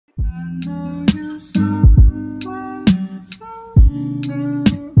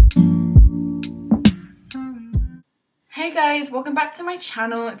Hey guys, welcome back to my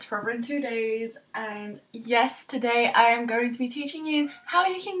channel. It's ForeverNTwoDays, and yes, today I am going to be teaching you how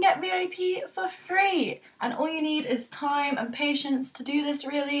you can get VIP for free. And all you need is time and patience to do this,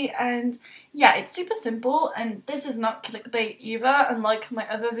 really. And yeah, it's super simple, and this is not clickbait either, unlike my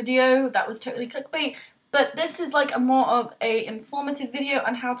other video that was totally clickbait. But this is like a more of a informative video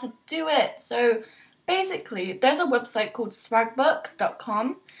on how to do it. So basically, there's a website called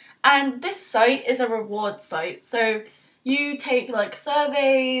swagbucks.com, and this site is a reward site. So you take like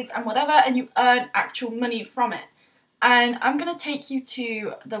surveys and whatever, and you earn actual money from it. And I'm going to take you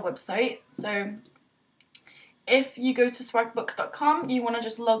to the website. So if you go to swagbucks.com, you want to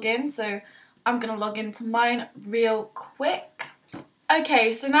just log in. So I'm going to log into mine real quick.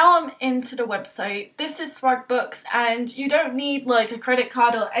 Okay, so now I'm into the website. This is Swagbucks, and you don't need like a credit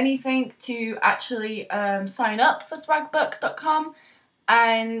card or anything to actually sign up for swagbucks.com.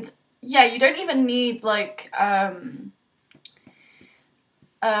 And yeah, you don't even need like a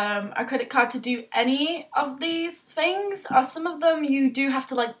credit card to do any of these things. Some of them you do have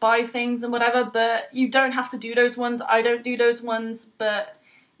to like buy things and whatever, but you don't have to do those ones. I don't do those ones, but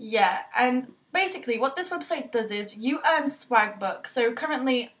yeah. And basically what this website does is you earn Swagbucks. So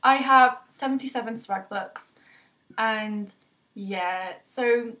currently I have 77 Swagbucks, and yeah,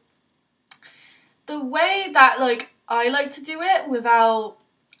 so the way that like I like to do it without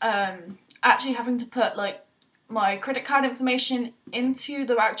actually having to put like my credit card information into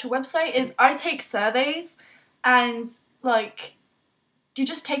the actual website is I take surveys, and like you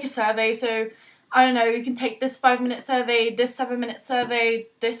just take a survey. So I don't know, you can take this 5-minute survey, this 7-minute survey,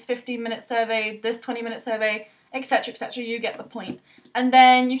 this 15-minute survey, this 20-minute survey, etc, etc. You get the point. And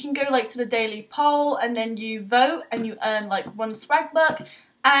then you can go like to the daily poll, and then you vote, and you earn like 1 Swagbuck.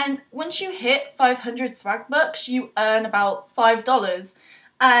 And once you hit 500 Swagbucks, you earn about $5.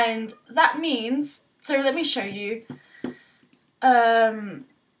 And that means, so let me show you.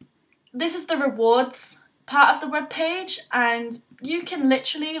 This is the rewards part of the web page, and you can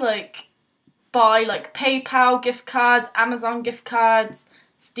literally like buy like PayPal gift cards, Amazon gift cards,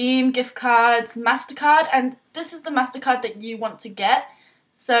 Steam gift cards, MasterCard, and this is the MasterCard that you want to get.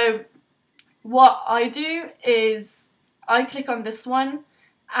 So what I do is I click on this one,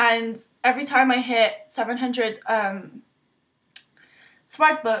 and every time I hit 700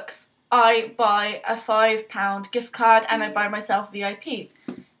 Swagbucks, I buy a £5 gift card, and I buy myself VIP.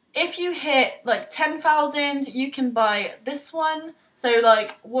 If you hit like 10,000, you can buy this one. So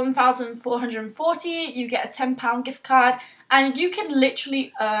like 1,440, you get a £10 gift card, and you can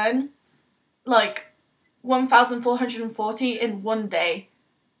literally earn like 1,440 in one day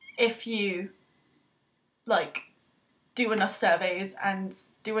if you like do enough surveys and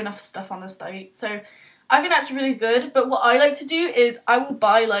do enough stuff on the site. So I think that's really good. But what I like to do is I will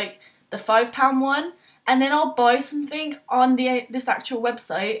buy like the £5 one, and then I'll buy something on this actual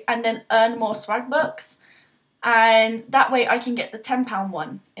website and then earn more Swagbucks, and that way I can get the £10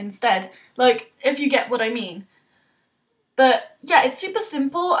 one instead, like if you get what I mean. But yeah, it's super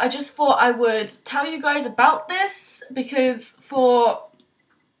simple. I just thought I would tell you guys about this, because for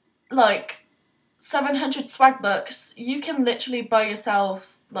like 700 Swagbucks you can literally buy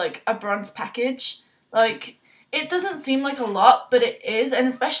yourself like a bronze package. Like, it doesn't seem like a lot, but it is, and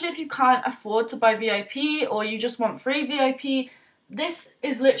especially if you can't afford to buy VIP or you just want free VIP, this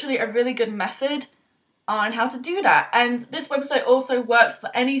is literally a really good method on how to do that. And this website also works for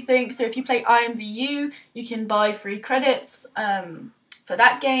anything. So if you play IMVU, you can buy free credits for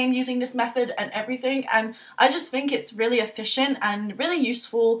that game using this method and everything. And I just think it's really efficient and really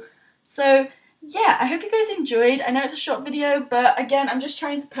useful. So yeah, I hope you guys enjoyed. I know it's a short video, but again, I'm just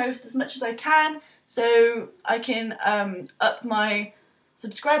trying to post as much as I can so I can up my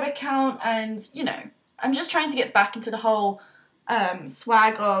subscriber count, and you know, I'm just trying to get back into the whole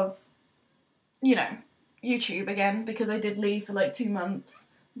swag of, you know, YouTube again, because I did leave for like 2 months.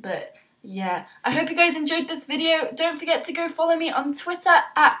 But yeah, I hope you guys enjoyed this video. Don't forget to go follow me on Twitter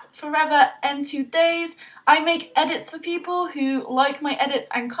at ForeverNTwoDays. I make edits for people who like my edits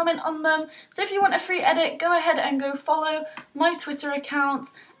and comment on them. So if you want a free edit, go ahead and go follow my Twitter account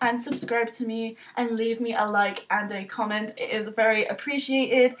and subscribe to me and leave me a like and a comment. It is very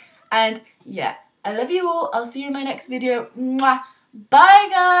appreciated. And yeah, I love you all. I'll see you in my next video. Mwah. Bye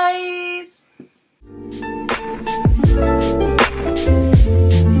guys!